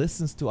also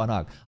listens to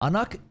Anak.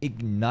 Anak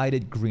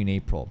ignited Green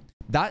April.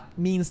 That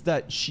means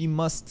that she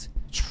must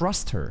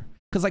trust her.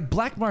 Because like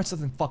Black March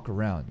doesn't fuck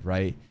around,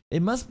 right?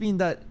 It must mean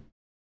that...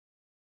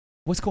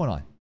 What's going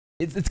on?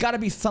 It's gotta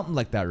be something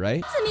like that,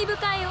 right?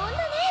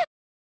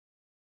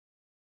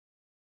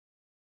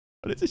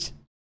 What did she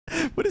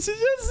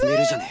just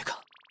say?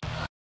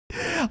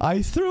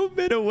 I threw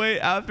men away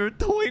after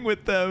toying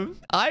with them.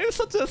 I am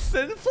such a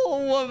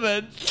sinful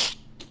woman.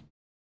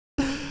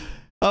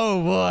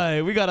 Oh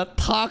boy, we got a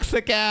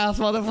toxic ass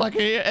motherfucker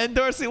here.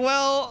 Endorsi,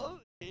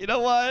 well, you know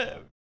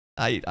what?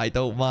 I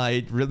don't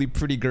mind really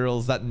pretty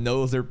girls that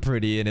knows they're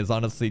pretty and is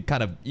honestly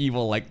kind of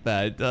evil like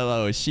that.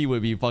 Oh, she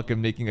would be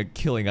fucking making a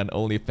killing on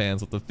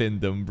OnlyFans with the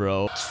Findom,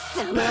 bro.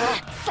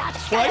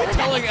 Why are you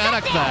telling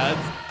Anak that?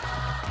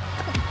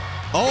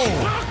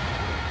 Oh!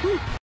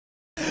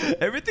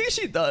 Everything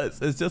she does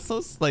is just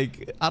so,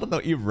 like, I don't know,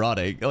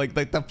 erotic. Like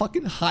the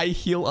fucking high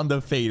heel on the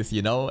face,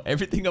 you know?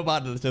 Everything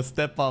about it is just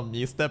step on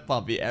me, step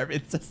on me.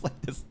 It's just like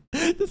this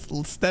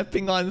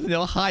stepping on, you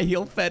know, high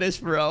heel fetish,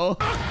 bro.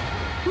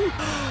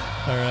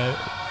 Alright.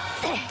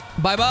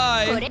 Bye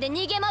bye! これで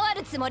逃げ回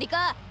るつもり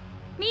か。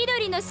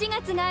緑の4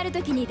月がある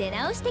ときに出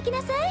直してき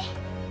なさい。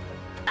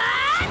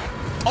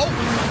Oh!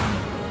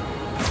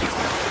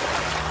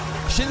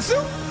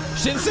 Shinsu?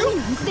 Shinsu?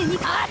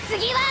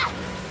 次は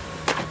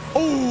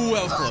Oh,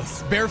 that was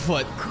close.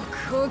 Barefoot. 国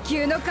宝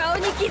級の顔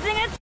に傷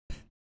がつ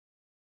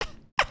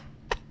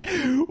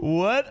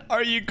What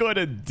are you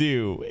gonna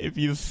do if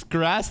you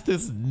scratch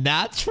this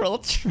natural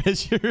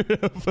treasure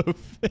of a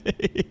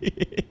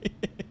face?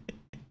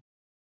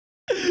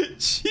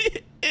 She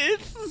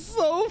is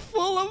so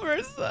full of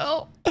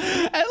herself.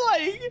 And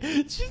like,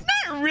 she's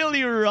not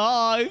really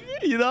wrong.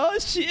 You know,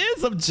 she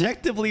is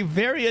objectively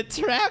very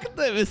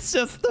attractive. It's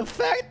just the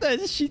fact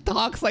that she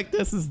talks like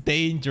this is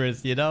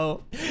dangerous, you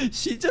know?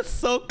 She's just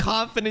so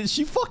confident.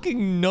 She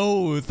fucking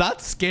knows.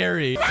 That's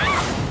scary.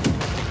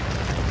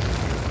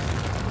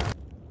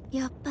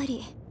 やっぱ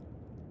り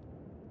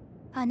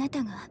あな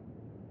たが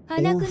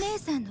花子姉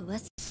さんの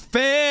忘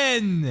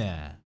Finn!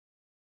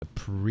 The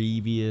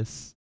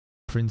previous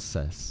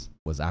princess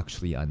was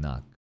actually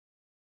Anak.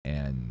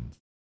 And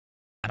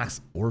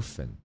Anak's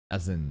orphan,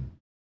 as in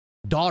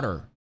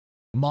daughter.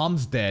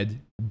 Mom's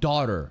dead,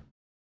 daughter.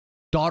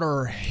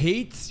 Daughter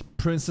hates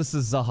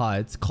Princesses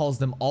Zahad, calls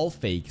them all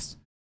fakes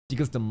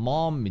because the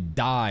mom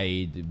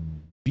died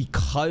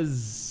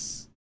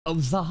because of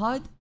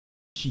Zahad.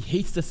 She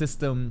hates the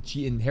system.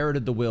 She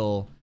inherited the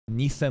will.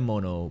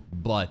 Nisemono.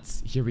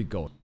 But here we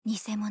go. 偽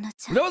物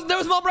ちゃん There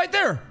was mom right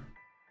there.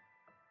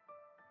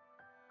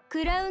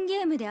 クラウン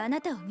ゲームであ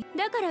なたを見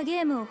だから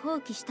ゲームを放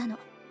棄したの。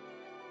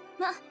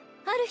ま、あ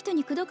る人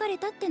に口説かれ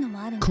たってのも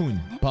あるんだけど Kun,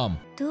 ね。 bum.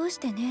 どうし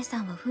て姉さ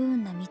んは不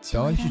運な道を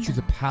Why 選 did ん she choose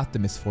だ a の path to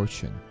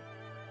misfortune?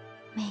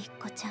 めいっ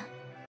子ちゃん。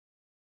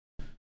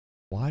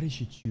 Why did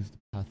she choose the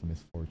path of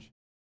misfortune?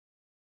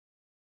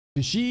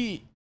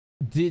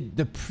 Did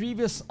the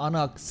previous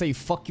Anak say,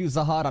 fuck you,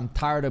 Zahad, I'm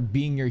tired of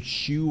being your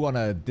shoe on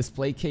a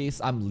display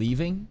case, I'm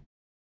leaving?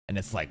 And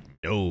it's like,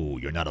 no,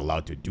 you're not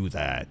allowed to do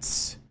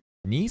that.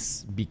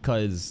 Niece?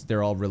 Because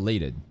they're all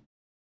related,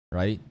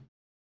 right?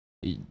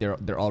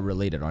 They're all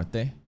related, aren't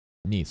they?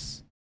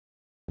 Niece.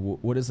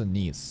 What is a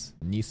niece?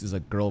 Niece is a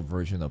girl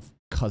version of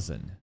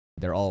cousin.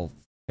 They're all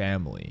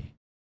family.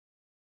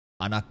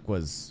 Anak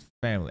was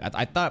family.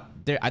 I thought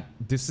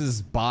this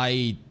is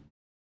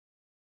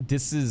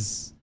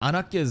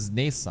Anak is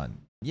Nesan.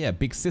 Yeah,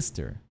 big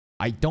sister.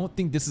 I don't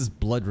think this is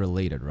blood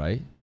related,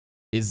 right?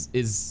 This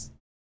is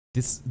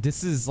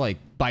like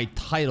by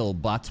title,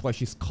 but that's why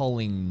she's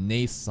calling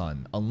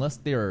Nesan, unless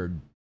they're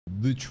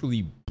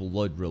literally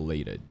blood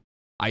related.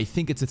 I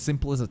think it's as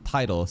simple as a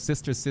title,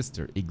 sister,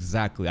 sister.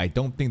 Exactly. I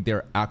don't think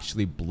they're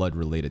actually blood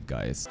related,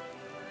 guys.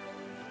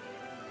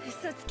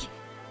 嘘つき。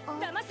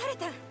騙され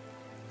た。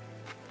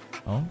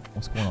 Oh,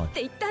 what's going on? っ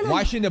て言ったのに。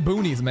 Why is she in the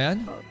boonies,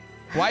 man?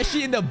 Why is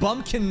she in the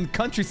bumpkin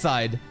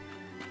countryside?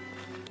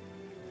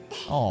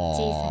 小さな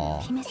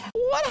Oh. 姫さん。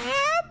 What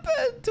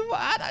happened to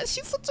Anna?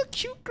 She's such a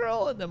cute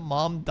girl, and then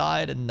mom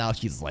died, and now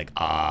she's like,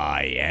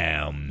 I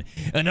am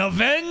an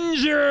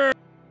Avenger.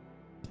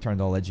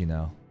 Turned all edgy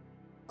now.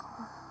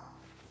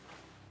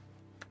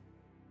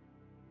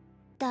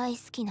 大好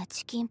きな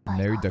チキンパイ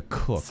Married the が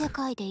cook 世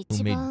界で who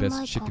一 made 番う best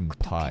まいコ chicken ック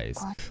と pies. 結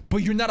婚。 But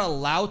you're not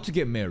allowed to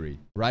get married,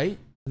 right?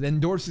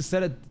 Endorsi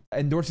said it.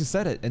 Endorsi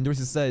said it.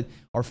 Endorsi said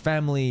our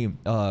family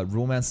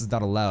romance is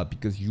not allowed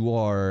because you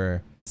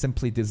are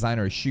simply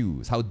designer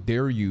shoes. How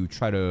dare you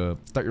try to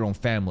start your own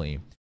family?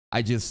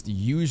 I just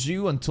use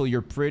you until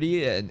you're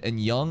pretty and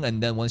young,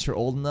 and then once you're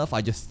old enough,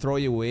 I just throw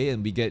you away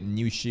and we get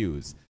new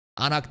shoes.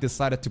 Anak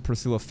decided to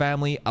pursue a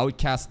family,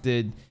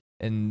 outcasted,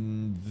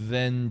 and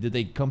then did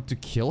they come to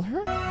kill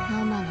her?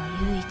 ママの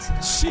唯一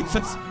の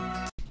Jesus.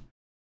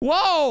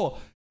 Whoa!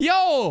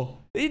 Yo!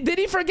 Did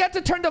he forget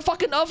to turn the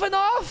fucking oven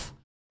off?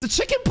 The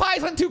chicken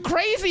pies went too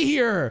crazy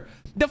here!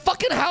 The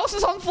fucking house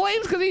is on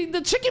flames because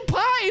the chicken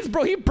pies,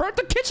 bro! He burnt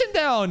the kitchen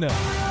down!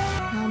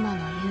 ママの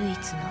唯一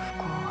の不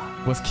幸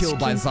は Was killed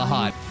by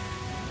Zahad.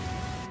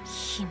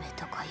 姫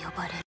とか呼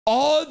ばれる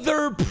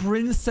Other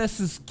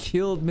princesses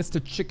killed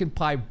Mr. Chicken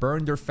Pie,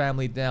 burned their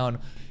family down.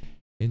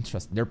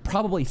 Interesting. They're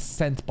probably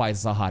sent by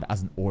Zahad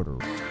as an order.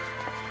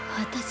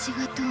 私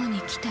が塔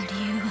に来た理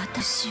由は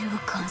私を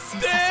完成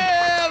させる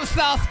Damn,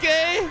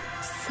 Sasuke!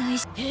 最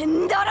初エ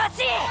ンドロ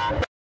シ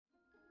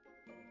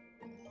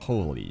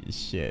Holy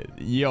shit.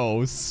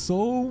 Yo,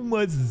 so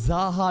much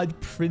Zahad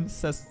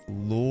princess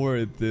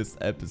lore this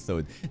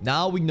episode.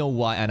 Now we know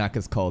why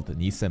Anaka's called the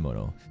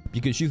Nisemono.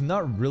 Because she's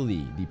not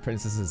really the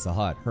Princess of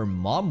Zahad. Her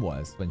mom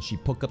was when she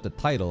took up the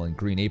title, and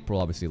Green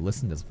April obviously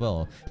listened as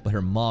well. But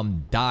her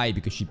mom died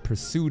because she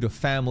pursued a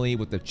family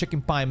with the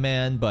chicken pie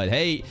man. But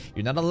hey,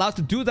 you're not allowed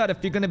to do that if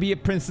you're gonna be a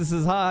Princess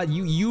of Zahad.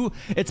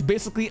 It's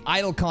basically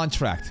idol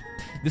contract.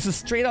 This is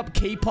straight up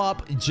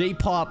K-pop,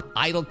 J-pop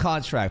idol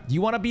contract.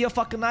 You wanna be a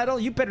fucking idol?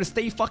 You better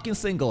stay fucking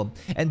single.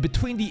 And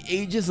between the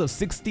ages of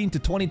 16 to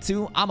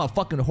 22, I'ma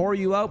fucking whore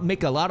you out,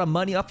 make a lot of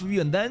money off of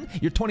you, and then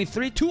you're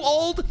 23, too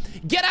old,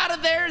 get out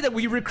of there. That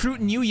we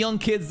recruit new young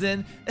kids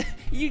in.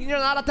 You're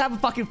not allowed to have a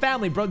fucking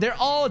family, bro. They're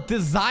all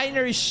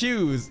designer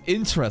shoes.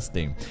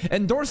 Interesting.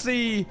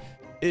 Endorsi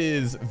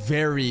is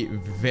very,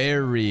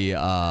 very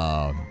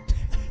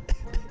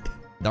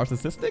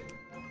narcissistic?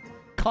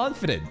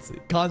 Confident.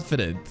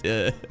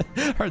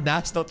 Her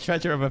national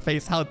treasure of a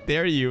face. How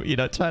dare you,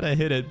 try to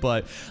hit it.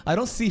 But I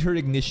don't see her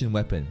ignition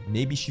weapon.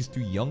 Maybe she's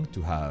too young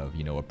to have,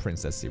 a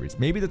princess series.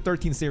 Maybe the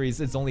 13 series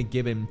is only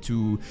given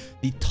to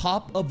the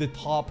top of the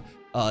top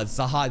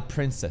Zahad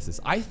princesses.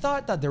 I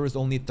thought that there was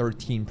only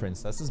 13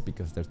 princesses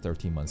because they're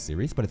 13-month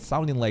series, but it's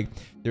sounding like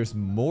there's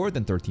more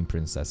than 13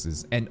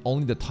 princesses and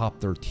only the top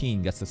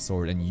 13 gets the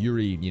sword. And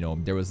Yuri,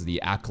 there was the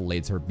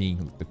accolades, her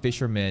being the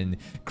fisherman,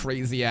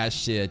 crazy ass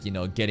shit,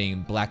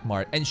 getting black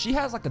mark. And she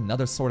has like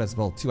another sword as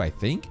well too, I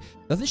think.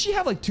 Doesn't she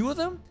have like 2 of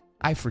them?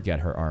 I forget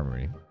her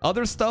armory.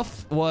 Other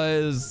stuff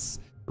was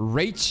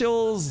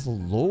Rachel's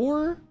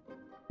lore?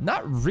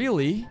 Not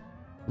really.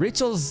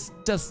 Rachel's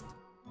just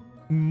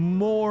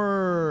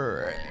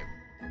more,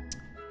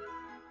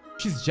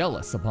 she's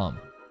jealous of Bum.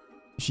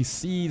 She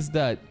sees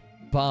that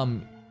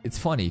Bum, it's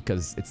funny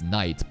because it's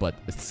night, but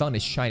the sun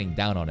is shining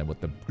down on him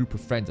with the group of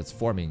friends that's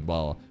forming,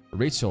 while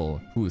Rachel,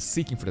 who is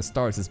seeking for the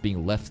stars, is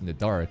being left in the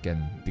dark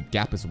and the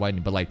gap is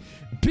widening. But like,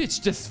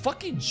 bitch, just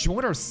fucking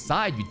join our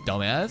side, you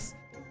dumbass.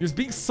 You're just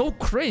being so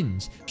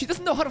cringe. She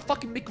doesn't know how to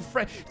fucking make a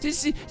friend.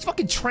 She's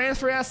fucking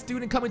transfer ass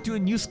student coming to a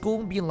new school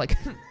and being like,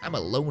 I'm a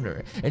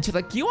loner. And she's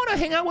like, you want to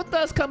hang out with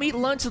us? Come eat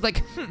lunch? She's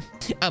like,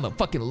 I'm a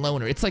fucking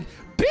loner. It's like,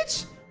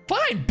 bitch,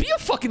 fine, be a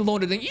fucking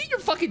loner then. Eat your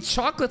fucking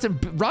chocolates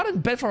and rot in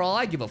bed for all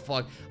I give a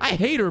fuck. I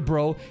hate her,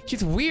 bro.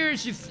 She's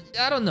weird.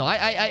 I don't know.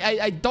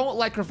 I don't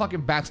like her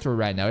fucking backstory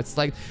right now. It's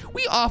like,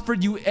 we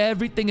offered you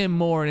everything and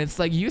more, and it's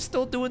like, you're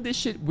still doing this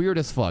shit weird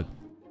as fuck.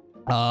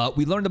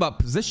 We learned about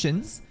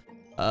positions.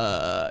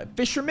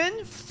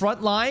 Fisherman,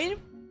 front line,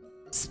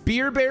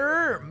 spear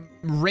bearer,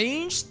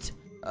 ranged,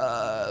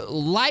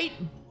 light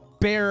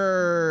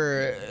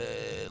bearer,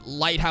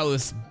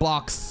 lighthouse,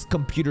 box,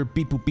 computer,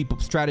 beep boop beep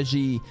boop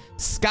strategy,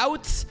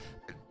 scouts,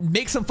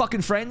 make some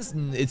fucking friends,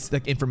 and it's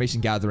like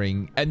information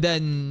gathering, and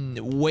then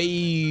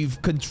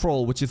wave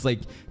control, which is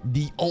like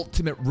the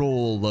ultimate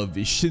role of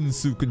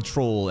Shinsu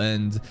control.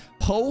 And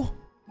Ho,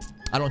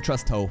 I don't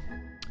trust Ho.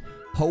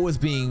 Ho is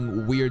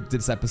being weird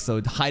this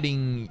episode,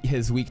 hiding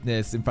his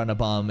weakness in front of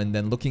Bum and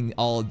then looking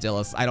all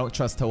jealous. I don't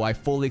trust Ho. I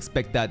fully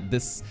expect that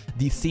these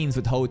scenes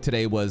with Ho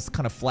today was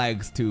kind of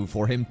flags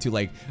for him to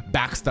like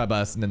backstab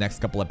us in the next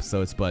couple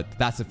episodes. But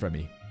that's it from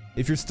me.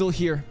 If you're still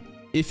here,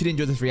 if you did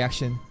enjoy this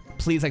reaction,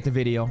 please like the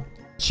video.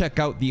 Check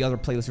out the other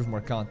playlists for more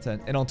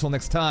content. And until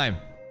next time,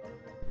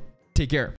 take care.